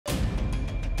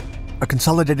A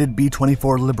Consolidated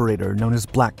B-24 Liberator known as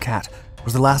Black Cat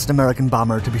was the last American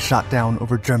bomber to be shot down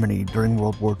over Germany during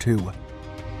World War II.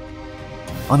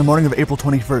 On the morning of April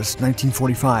 21,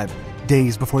 1945,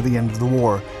 days before the end of the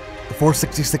war, the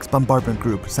 466 Bombardment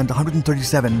Group sent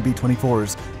 137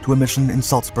 B-24s to a mission in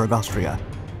Salzburg, Austria.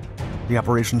 The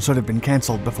operation should have been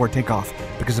cancelled before takeoff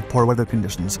because of poor weather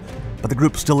conditions, but the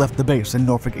group still left the base in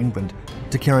Norfolk, England,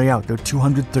 to carry out their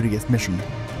 230th mission.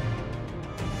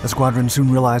 The squadron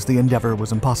soon realized the endeavor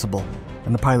was impossible,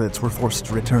 and the pilots were forced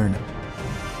to return.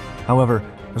 However,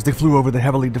 as they flew over the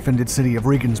heavily defended city of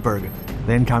Regensburg,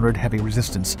 they encountered heavy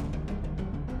resistance.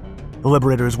 The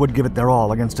Liberators would give it their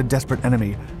all against a desperate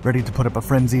enemy ready to put up a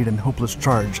frenzied and hopeless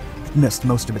charge that missed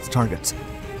most of its targets.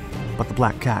 But the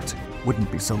Black Cat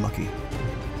wouldn't be so lucky.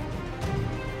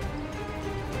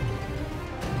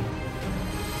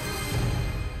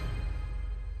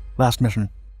 Last mission.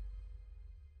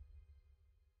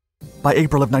 By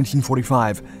April of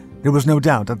 1945, there was no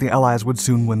doubt that the Allies would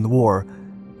soon win the war,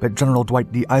 but General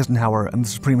Dwight D. Eisenhower and the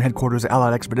Supreme Headquarters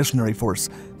Allied Expeditionary Force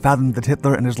fathomed that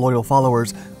Hitler and his loyal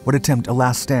followers would attempt a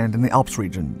last stand in the Alps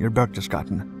region near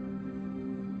Berchtesgaden.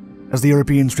 As the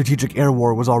European Strategic Air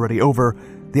War was already over,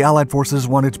 the Allied forces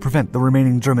wanted to prevent the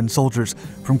remaining German soldiers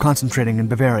from concentrating in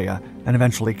Bavaria and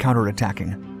eventually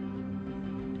counterattacking.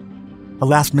 A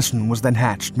last mission was then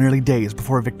hatched merely days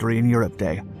before Victory in Europe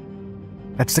Day.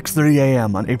 At 6:30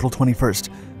 a.m. on April 21st,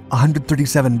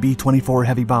 137 B-24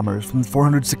 heavy bombers from the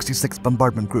 466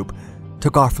 Bombardment Group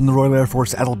took off from the Royal Air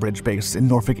Force Adelbridge base in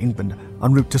Norfolk, England,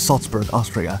 en route to Salzburg,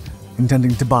 Austria,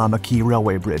 intending to bomb a key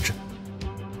railway bridge.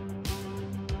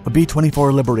 A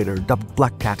B-24 Liberator, dubbed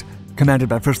Black Cat, commanded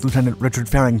by First Lieutenant Richard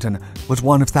Farrington, was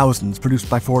one of thousands produced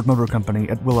by Ford Motor Company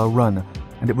at Willow Run,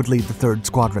 and it would lead the 3rd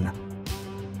Squadron.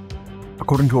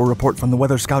 According to a report from the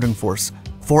Weather Scouting Force,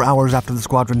 4 hours after the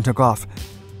squadron took off,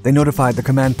 they notified the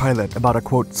command pilot about a,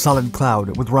 quote, solid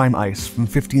cloud with rime ice from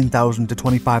 15,000 to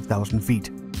 25,000 feet.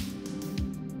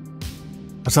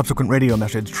 A subsequent radio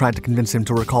message tried to convince him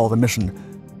to recall the mission,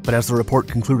 but as the report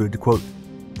concluded, quote,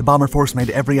 the bomber force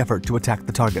made every effort to attack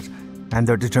the target, and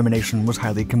their determination was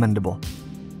highly commendable.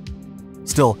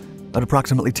 Still, at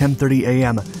approximately 10:30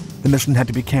 a.m., the mission had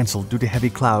to be cancelled due to heavy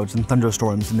clouds and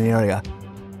thunderstorms in the area.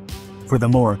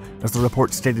 Furthermore, as the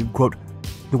report stated, quote,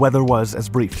 the weather was as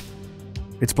briefed.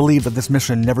 It's believed that this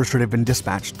mission never should have been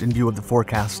dispatched in view of the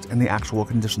forecast and the actual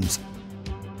conditions.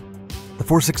 The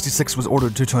 466 was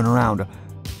ordered to turn around,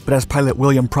 but as pilot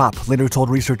William Propp later told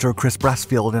researcher Chris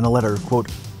Brassfield in a letter, quote,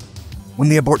 when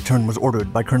the abort turn was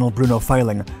ordered by Colonel Bruno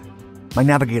Feiling, my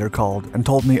navigator called and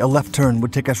told me a left turn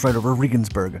would take us right over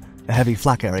Regensburg, a heavy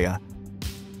flak area.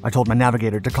 I told my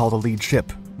navigator to call the lead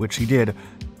ship, which he did,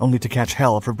 only to catch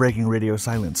hell for breaking radio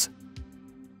silence.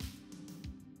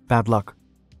 Bad luck.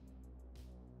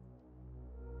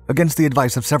 Against the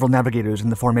advice of several navigators in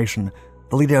the formation,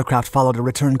 the lead aircraft followed a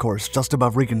return course just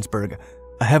above Regensburg,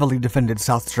 a heavily defended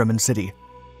South German city.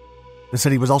 The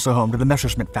city was also home to the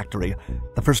Messerschmitt factory,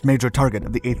 the first major target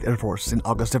of the 8th Air Force in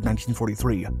August of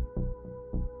 1943.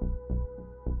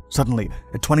 Suddenly,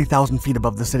 at 20,000 feet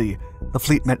above the city, the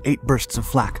fleet met 8 bursts of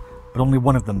flak, but only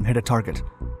one of them hit a target,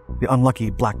 the unlucky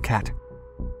Black Cat.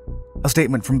 A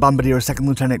statement from Bombardier 2nd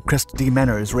Lieutenant Christ D.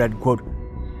 Manners read, quote,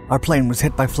 our plane was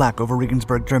hit by flak over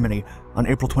Regensburg, Germany on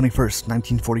April 21,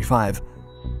 1945.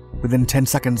 Within 10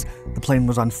 seconds, the plane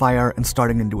was on fire and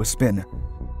starting into a spin.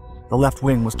 The left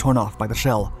wing was torn off by the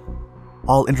shell.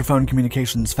 All interphone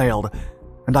communications failed,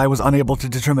 and I was unable to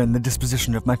determine the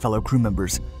disposition of my fellow crew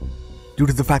members. Due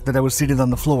to the fact that I was seated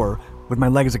on the floor, with my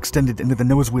legs extended into the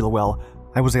nose wheel well,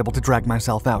 I was able to drag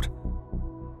myself out.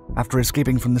 After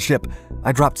escaping from the ship,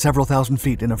 I dropped several thousand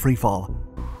feet in a free fall.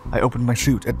 I opened my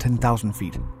chute at 10,000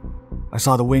 feet. I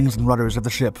saw the wings and rudders of the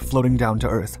ship floating down to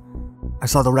Earth. I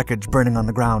saw the wreckage burning on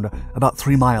the ground about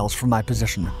 3 miles from my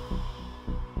position.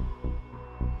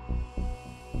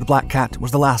 The Black Cat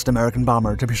was the last American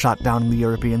bomber to be shot down in the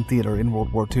European theater in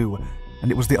World War II, and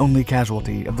it was the only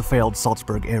casualty of the failed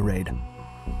Salzburg air raid.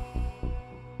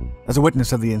 As a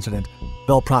witness of the incident,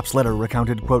 Belle Propp's letter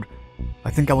recounted, quote,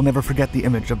 I think I will never forget the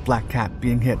image of Black Cat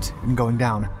being hit and going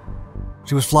down.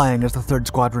 She was flying as the 3rd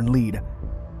Squadron lead.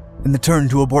 In the turn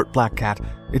to abort Black Cat,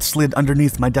 it slid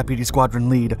underneath my deputy squadron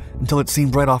lead until it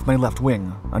seemed right off my left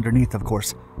wing, underneath, of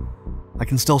course. I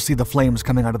can still see the flames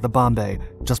coming out of the bomb bay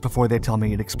just before they tell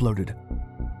me it exploded.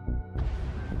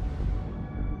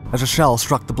 As a shell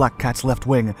struck the Black Cat's left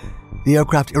wing, the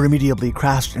aircraft irremediably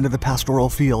crashed into the pastoral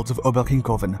fields of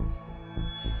Oberkinkhofen.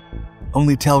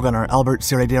 Only tail gunner Albert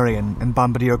Siradarian and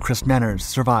bombardier Chris Manners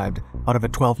survived out of a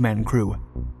 12-man crew.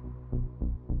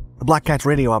 The Black Cat's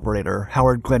radio operator,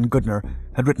 Howard Glenn Goodner,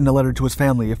 had written a letter to his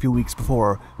family a few weeks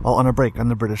before while on a break on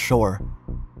the British shore.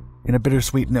 In a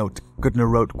bittersweet note, Goodner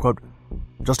wrote, quote,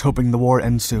 "Just hoping the war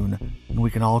ends soon and we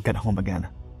can all get home again."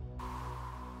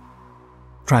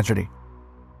 Tragedy.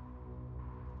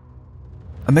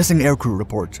 A missing aircrew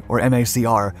report, or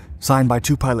MACR, signed by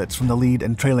 2 pilots from the lead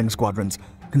and trailing squadrons,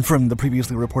 confirmed the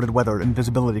previously reported weather and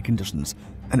visibility conditions,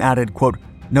 and added, quote,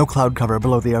 "No cloud cover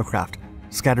below the aircraft,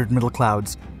 scattered middle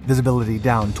clouds, visibility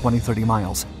down 20-30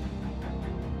 miles.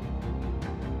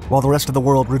 While the rest of the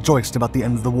world rejoiced about the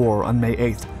end of the war on May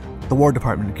 8th, the War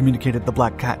Department communicated the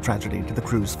Black Cat tragedy to the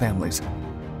crew's families.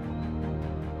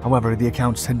 However, the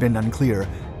accounts had been unclear,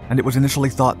 and it was initially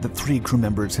thought that 3 crew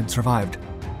members had survived.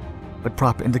 But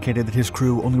Propp indicated that his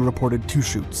crew only reported 2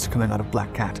 shoots coming out of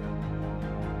Black Cat.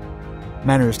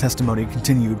 Manner's testimony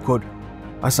continued, quote,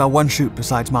 "I saw 1 shoot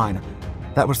besides mine.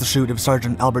 That was the shoot of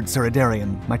Sergeant Albert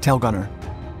Seradarian, my tail gunner.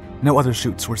 No other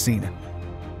shoots were seen.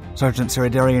 Sergeant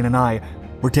Seradarian and I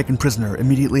were taken prisoner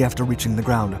immediately after reaching the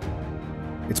ground.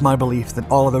 It's my belief that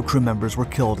all other crew members were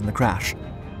killed in the crash.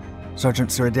 Sergeant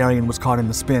Seradarian was caught in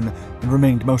the spin and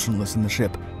remained motionless in the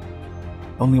ship.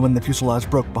 Only when the fuselage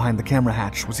broke behind the camera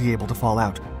hatch was he able to fall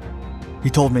out. He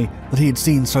told me that he had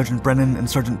seen Sergeant Brennan and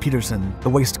Sergeant Peterson, the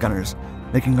waist gunners,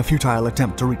 making a futile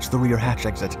attempt to reach the rear hatch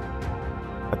exit.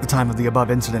 At the time of the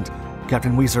above incident,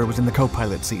 Captain Weiser was in the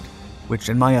co-pilot seat, which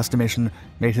in my estimation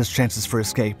made his chances for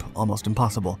escape almost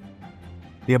impossible.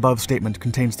 The above statement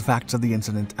contains the facts of the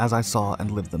incident as I saw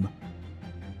and lived them."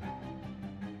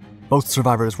 Both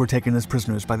survivors were taken as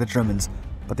prisoners by the Germans,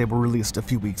 but they were released a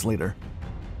few weeks later.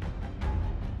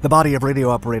 The body of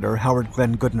radio operator Howard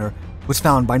Glenn Goodner was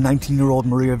found by 19-year-old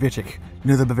Maria Wittig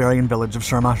near the Bavarian village of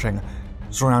Scharmaching,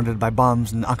 surrounded by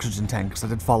bombs and oxygen tanks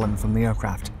that had fallen from the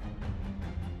aircraft.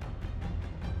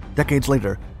 Decades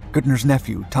later, Goodner's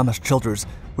nephew, Thomas Childers,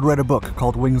 would write a book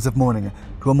called Wings of Morning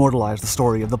to immortalize the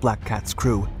story of the Black Cat's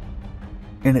crew.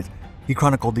 In it, he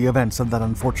chronicled the events of that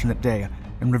unfortunate day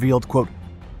and revealed, quote,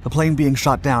 "The plane being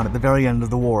shot down at the very end of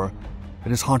the war. It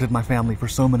has haunted my family for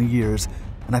so many years,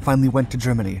 and I finally went to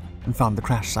Germany and found the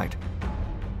crash site."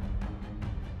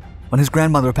 When his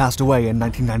grandmother passed away in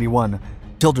 1991,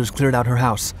 Childers cleared out her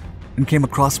house and came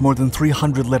across more than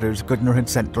 300 letters Goodner had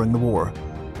sent during the war.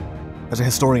 As a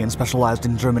historian specialized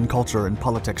in German culture and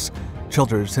politics,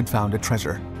 Childers had found a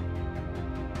treasure.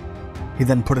 He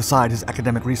then put aside his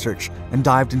academic research and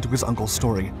dived into his uncle's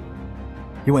story.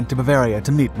 He went to Bavaria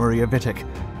to meet Maria Wittig,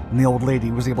 and the old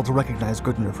lady was able to recognize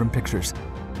Goodner from pictures.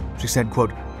 She said,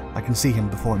 quote, "I can see him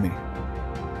before me."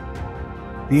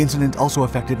 The incident also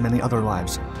affected many other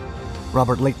lives.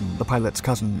 Robert Layton, the pilot's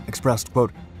cousin, expressed,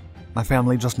 quote, "My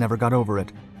family just never got over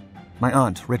it. My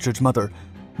aunt, Richard's mother,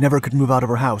 never could move out of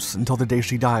her house until the day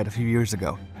she died a few years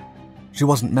ago. She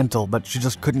wasn't mental, but she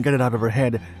just couldn't get it out of her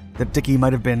head that Dickie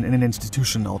might have been in an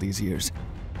institution all these years.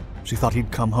 She thought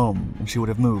he'd come home, and she would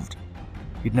have moved.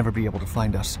 He'd never be able to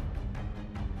find us."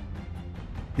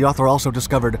 The author also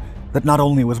discovered that not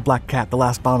only was Black Cat the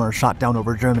last bomber shot down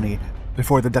over Germany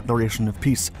before the declaration of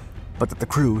peace, but that the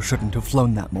crew shouldn't have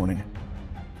flown that morning.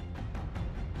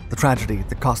 The tragedy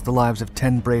that cost the lives of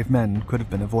 10 brave men could have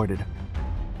been avoided.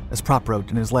 As Propp wrote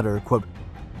in his letter, quote,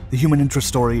 "The human interest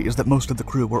story is that most of the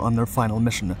crew were on their final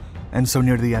mission, and so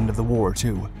near the end of the war,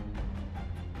 too."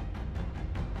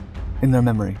 In their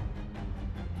memory.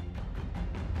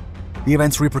 The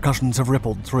event's repercussions have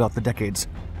rippled throughout the decades.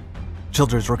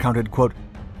 Childers recounted, quote,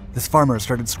 "This farmer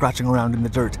started scratching around in the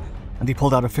dirt, and he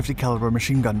pulled out a .50 caliber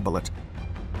machine gun bullet.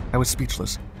 I was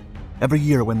speechless. Every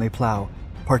year when they plow,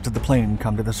 parts of the plane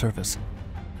come to the surface."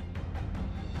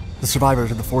 The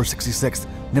survivors of the 466th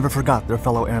never forgot their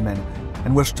fellow airmen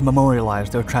and wished to memorialize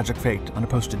their tragic fate on a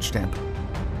postage stamp.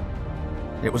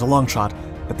 It was a long shot,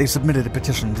 but they submitted a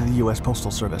petition to the U.S.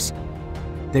 Postal Service.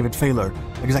 David Failer,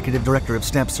 executive director of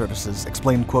Stamp Services,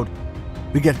 explained, quote,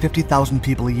 "We get 50,000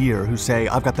 people a year who say,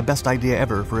 'I've got the best idea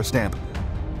ever for a stamp.'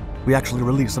 We actually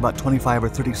release about 25 or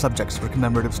 30 subjects for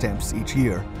commemorative stamps each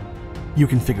year. You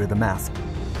can figure the math."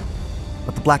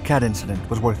 But the Black Cat incident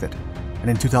was worth it, and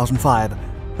in 2005,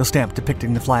 the stamp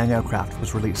depicting the flying aircraft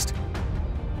was released.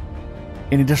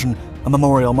 In addition, a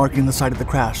memorial marking the site of the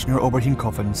crash near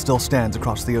Oberhinkhofen still stands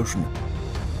across the ocean.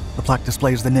 The plaque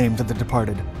displays the names of the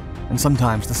departed, and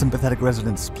sometimes the sympathetic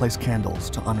residents place candles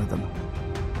to honor them.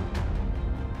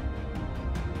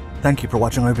 Thank you for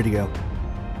watching our video.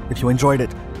 If you enjoyed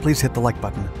it, please hit the like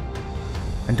button.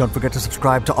 And don't forget to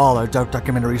subscribe to all our Dark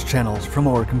Documentaries channels for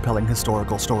more compelling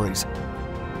historical stories.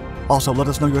 Also, let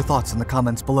us know your thoughts in the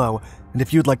comments below, and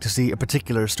if you'd like to see a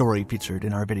particular story featured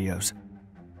in our videos.